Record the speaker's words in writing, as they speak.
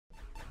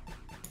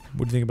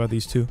What do you think about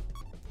these two?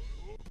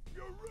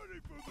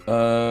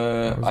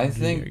 I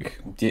think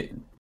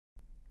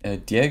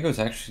Diego's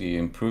actually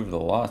improved a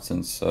lot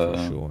since.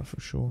 For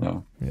sure.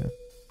 No. Yeah.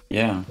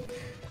 Yeah.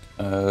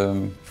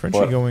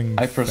 Frenchy going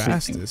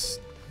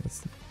fastest.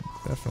 That's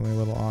definitely a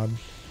little odd.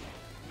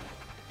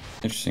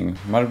 Interesting.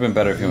 Might have been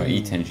better if he went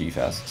E10G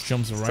fast.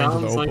 Jumps right Sounds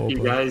into the like Opa you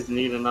Opa. guys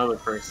need another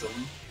person.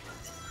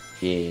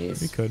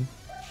 Yes. We could.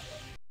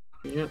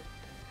 Yep.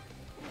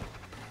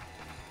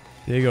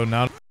 Diego,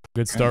 not a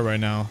good start right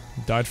now.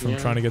 Died from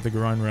trying to get the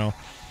grind rail.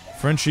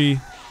 Frenchy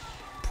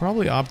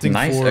probably opting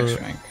for.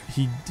 X-rank.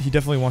 He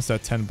definitely wants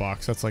that 10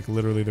 box. That's like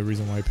literally the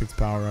reason why he picked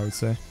power, I would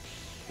say.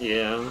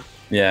 Yeah.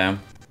 Yeah.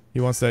 He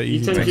wants that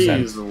easy.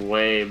 E10G is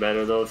way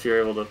better though if you're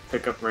able to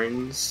pick up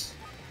rings.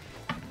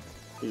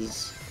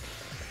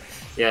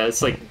 Yeah,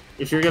 it's like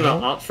if you're gonna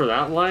opt for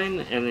that line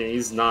and then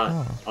he's not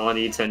on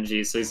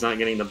E10G, so he's not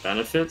getting the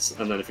benefits,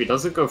 and then if he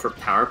doesn't go for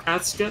power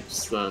path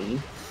skips,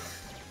 then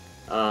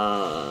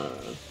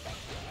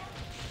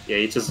yeah,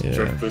 he just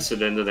drift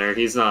boosted into there.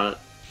 He's not.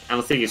 I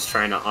don't think he's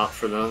trying to opt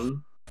for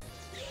them.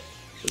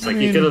 It's like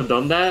he could have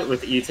done that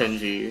with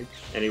E10G,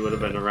 and he would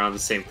have been around the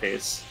same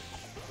pace.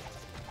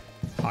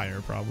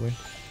 Higher, probably.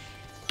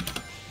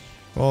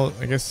 Well,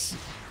 I guess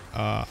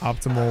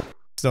optimal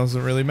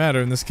doesn't really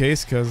matter in this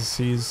case because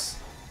he's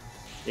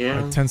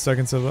like 10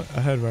 seconds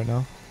ahead right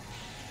now.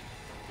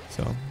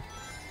 So, okay,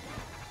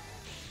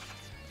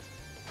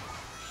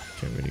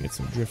 we're gonna get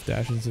some drift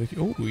dashes.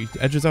 Oh, he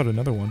edges out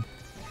another one.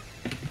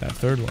 That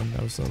third one,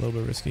 that was a little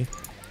bit risky.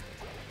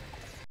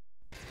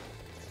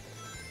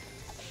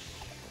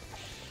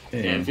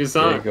 Yeah, if he's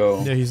not,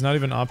 yeah, he's not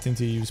even opting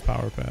to use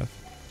power path.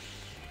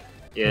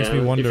 Yeah, if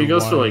he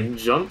goes for like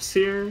jumps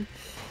here,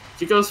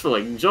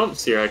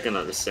 I can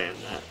understand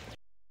that.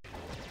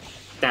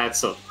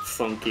 That's a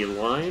funky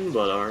line,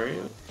 but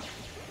alright.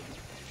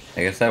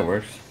 I guess that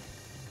works.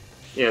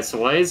 Yeah, so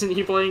why isn't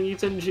he playing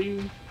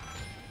E10G?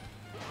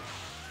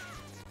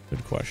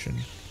 Good question.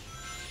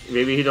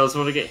 Maybe he doesn't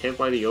want to get hit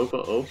by the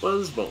Opa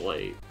Opas, but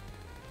like,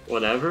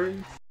 whatever.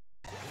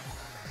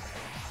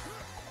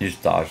 You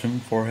just dodge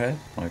him forehead?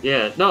 Like...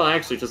 Yeah, no,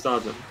 actually, just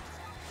dodge him.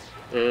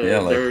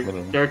 Yeah,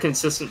 they're a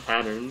consistent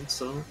pattern,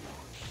 so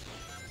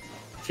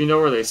if you know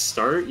where they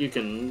start, you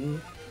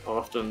can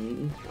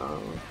often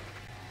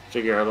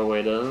figure out a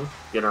way to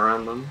get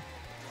around them.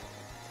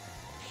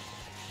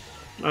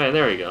 Alright,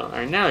 there we go.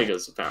 Alright, now he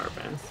goes to power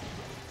path.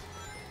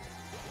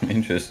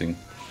 Interesting.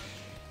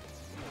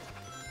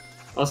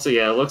 Also,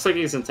 yeah, it looks like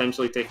he's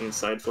intentionally taking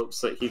side flips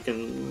so that he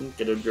can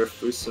get a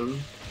drift boost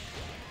soon.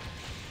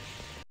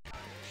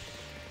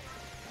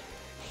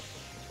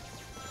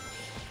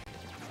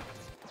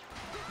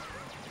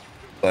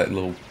 That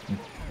little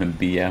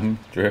BM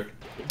drift.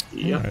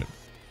 Yeah. Alright.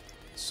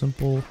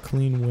 Simple,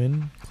 clean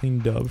win. Clean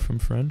dub from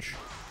French.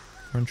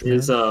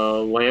 Is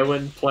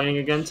Leowin playing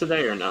again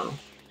today or no?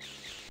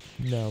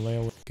 No,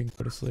 Leowin can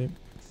go to sleep.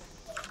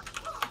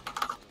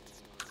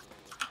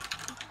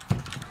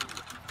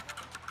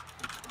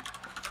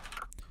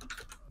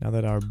 Now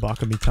that our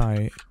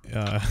Bakamitai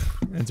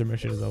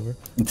intermission is over.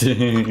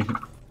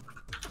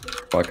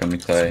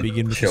 Bakamitai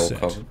begin with chill the set.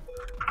 cover.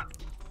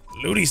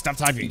 Ludi, stop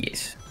typing!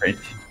 Yes. Right.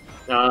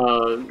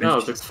 No,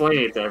 it's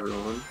explaining it to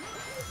everyone.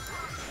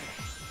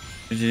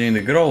 Using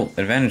the good old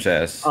advantage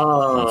ass.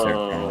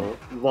 Oh,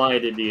 why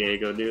did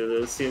Diego do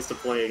this? He has to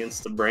play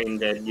against the brain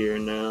dead gear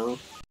now.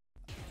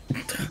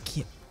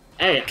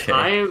 Hey,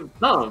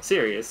 no, I'm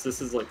serious.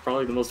 This is like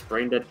probably the most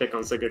brain dead pick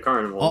on Sega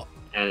Carnival,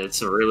 and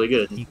it's really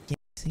good. You can't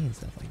see and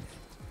stuff like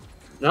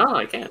that. No,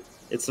 I can't.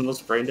 It's the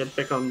most brain dead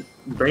pick on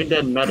brain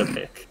dead meta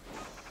pick.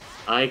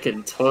 I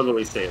can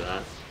totally say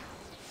that.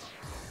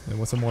 And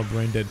what's a more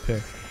brain dead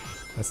pick?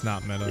 That's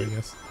not meta, I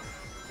guess.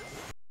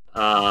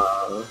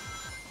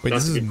 Wait,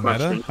 this is meta?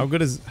 Question. How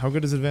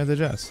good is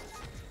Advantage S?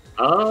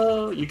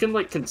 You can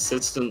like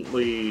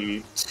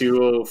consistently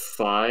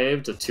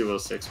 205 to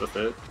 206 with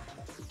it.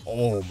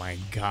 Oh my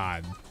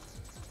god.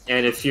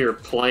 And if you're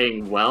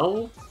playing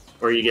well,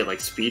 or you get like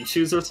speed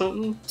shoes or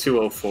something,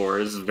 204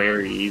 is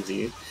very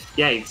easy.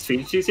 Yeah,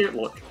 speed shoes here.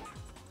 Look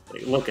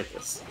at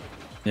this.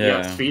 Yeah.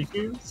 You got speed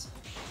shoes,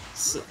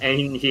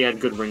 and he had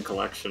good ring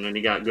collection, and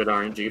he got good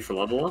RNG for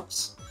level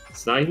ups.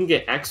 So now you can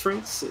get X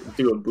ranks,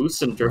 do a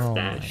boost and drift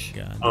dash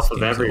off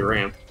of every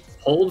ramp.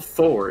 Hold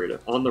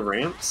forward on the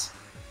ramps,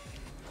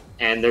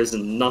 and there's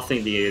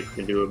nothing Diego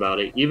can do about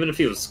it. Even if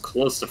he was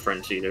close to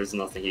Frenchy, there's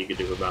nothing he could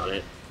do about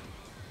it.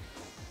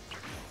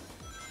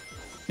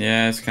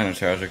 Yeah, it's kind of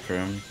tragic for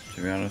him,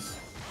 to be honest.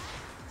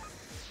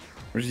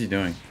 What is he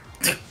doing?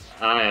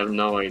 I have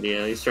no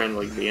idea. He's trying to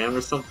like BM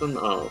or something.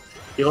 Oh,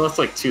 he lost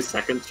like 2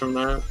 seconds from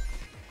that.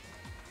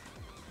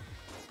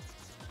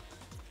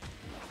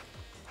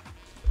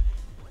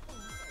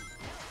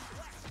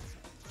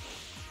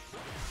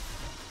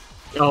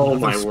 Oh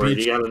my word!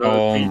 You got another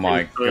oh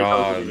my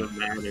god!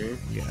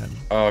 Yeah.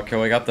 Oh, okay,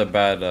 we got the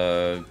bad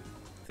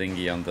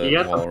thingy on the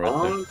wall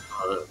right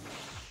there.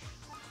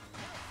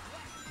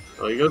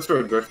 Oh, he goes for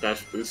a drift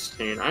dash boost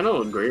chain. I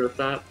don't agree with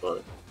that,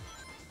 but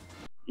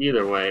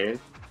either way.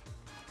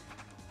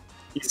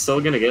 He's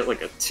still gonna get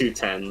like a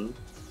 210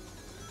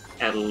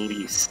 at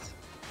least.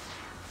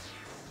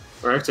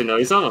 Or actually, no,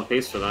 he's not on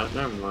pace for that.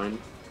 Never mind.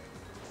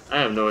 I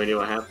have no idea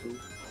what happened.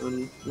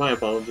 My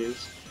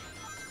apologies.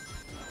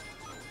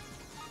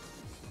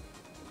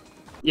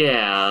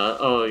 Yeah,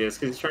 oh yes,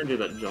 because he's trying to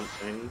do that jump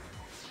thing.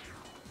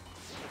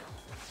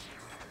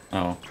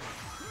 Oh.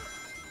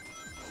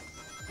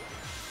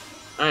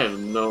 I have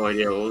no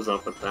idea what was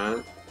up with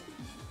that.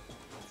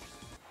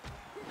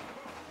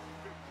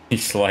 He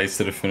sliced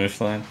to the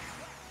finish line.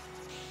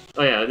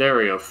 Oh yeah, there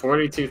we go.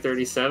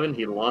 42.37.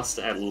 He lost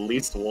at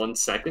least 1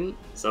 second,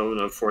 so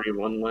a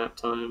 41 lap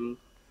time.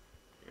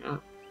 Yeah,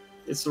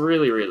 it's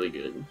really, really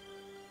good.